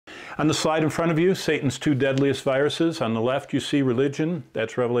On the slide in front of you, Satan's two deadliest viruses. On the left, you see religion.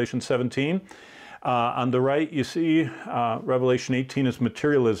 That's Revelation 17. On the right, you see Revelation 18 is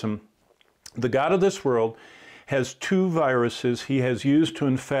materialism. The God of this world has two viruses he has used to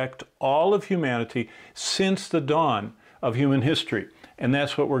infect all of humanity since the dawn of human history. And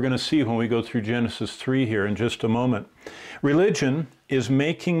that's what we're going to see when we go through Genesis 3 here in just a moment. Religion is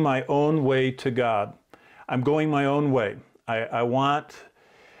making my own way to God. I'm going my own way. I want,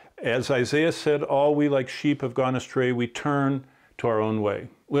 as Isaiah said, all we like sheep have gone astray. We turn to our own way.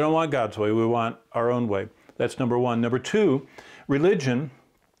 We don't want God's way. We want our own way. That's number one. Number two, religion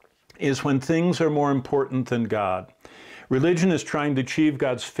is when things are more important than God. Religion is trying to achieve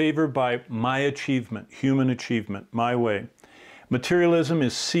God's favor by my achievement, human achievement, my way. Materialism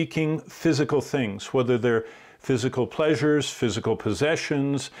is seeking physical things, whether they're physical pleasures, physical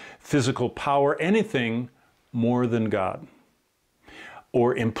possessions, physical power, anything more than God,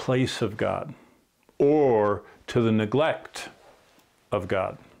 or in place of God, or to the neglect of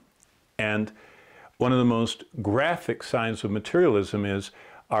God. And one of the most graphic signs of materialism is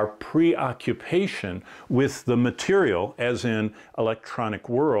our preoccupation with the material, as in electronic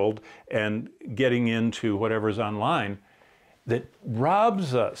world, and getting into whatever's online, that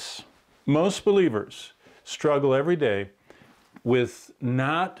robs us. Most believers struggle every day with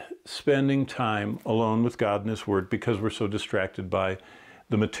not spending time alone with God and His Word because we're so distracted by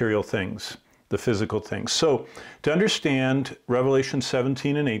the material things, the physical things. So to understand Revelation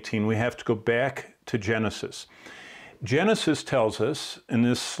 17 and 18, we have to go back to Genesis. Genesis tells us, in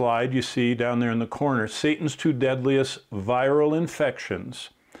this slide you see down there in the corner, Satan's two deadliest viral infections.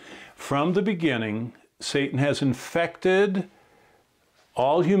 From the beginning, Satan has infected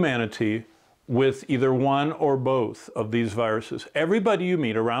all humanity with either one or both of these viruses. Everybody you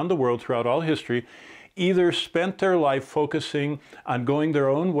meet around the world throughout all history either spent their life focusing on going their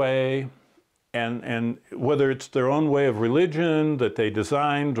own way, and whether it's their own way of religion that they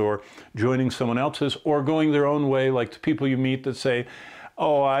designed or joining someone else's, or going their own way, like the people you meet that say,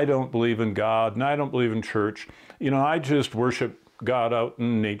 oh, I don't believe in God and I don't believe in church. You know, I just worship God out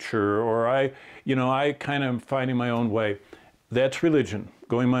in nature, or I kind of am finding my own way. That's religion,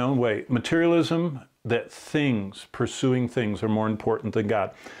 going my own way. Materialism, that things, pursuing things are more important than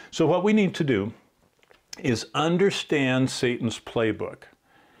God. So what we need to do is understand Satan's playbook.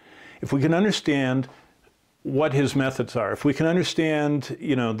 If we can understand what his methods are, if we can understand,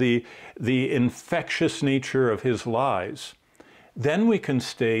 the infectious nature of his lies, then we can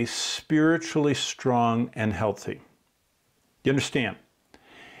stay spiritually strong and healthy. You understand?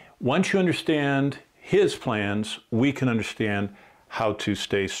 Once you understand his plans, we can understand how to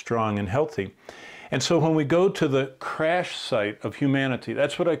stay strong and healthy. And so when we go to the crash site of humanity,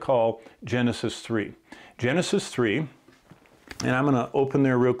 that's what I call Genesis 3. Genesis 3, and I'm going to open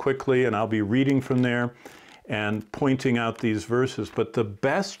there real quickly, and I'll be reading from there and pointing out these verses. But the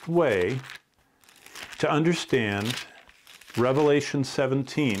best way to understand Revelation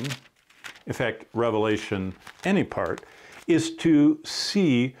 17, in fact, Revelation any part, is to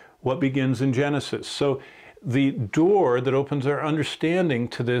see what begins in Genesis. So the door that opens our understanding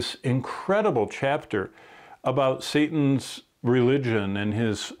to this incredible chapter about Satan's religion and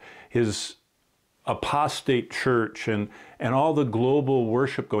his apostate church and all the global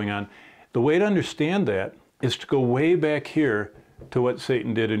worship going on, the way to understand that is to go way back here to what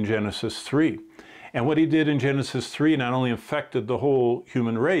Satan did in Genesis 3. And what he did in Genesis 3 not only infected the whole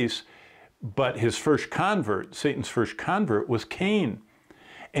human race, but his first convert, Satan's first convert, was Cain.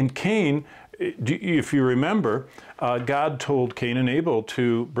 And Cain, if you remember, God told Cain and Abel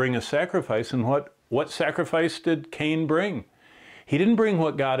to bring a sacrifice. And what sacrifice did Cain bring? He didn't bring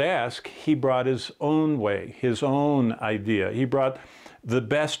what God asked. He brought his own way, his own idea. He brought the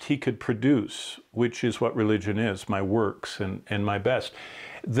best he could produce, which is what religion is, my works and my best.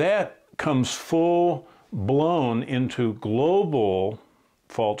 That comes full blown into global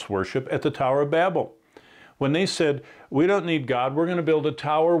false worship at the Tower of Babel. When they said, we don't need God, we're going to build a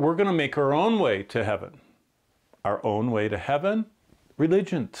tower, we're going to make our own way to heaven. Our own way to heaven?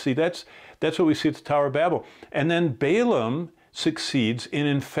 Religion. See, that's what we see at the Tower of Babel. And then Balaam succeeds in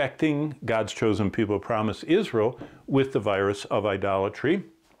infecting God's chosen people, promised Israel, with the virus of idolatry.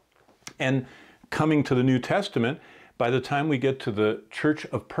 And coming to the New Testament, by the time we get to the church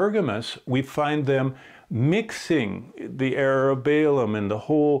of Pergamos, we find them mixing the error of Balaam and the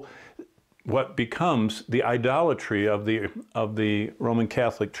whole, what becomes the idolatry of the Roman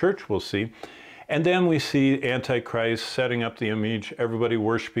Catholic Church, we'll see. And then we see Antichrist setting up the image, everybody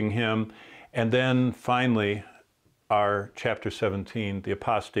worshiping him, and then finally our chapter 17, the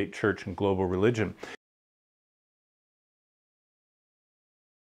apostate church and global religion.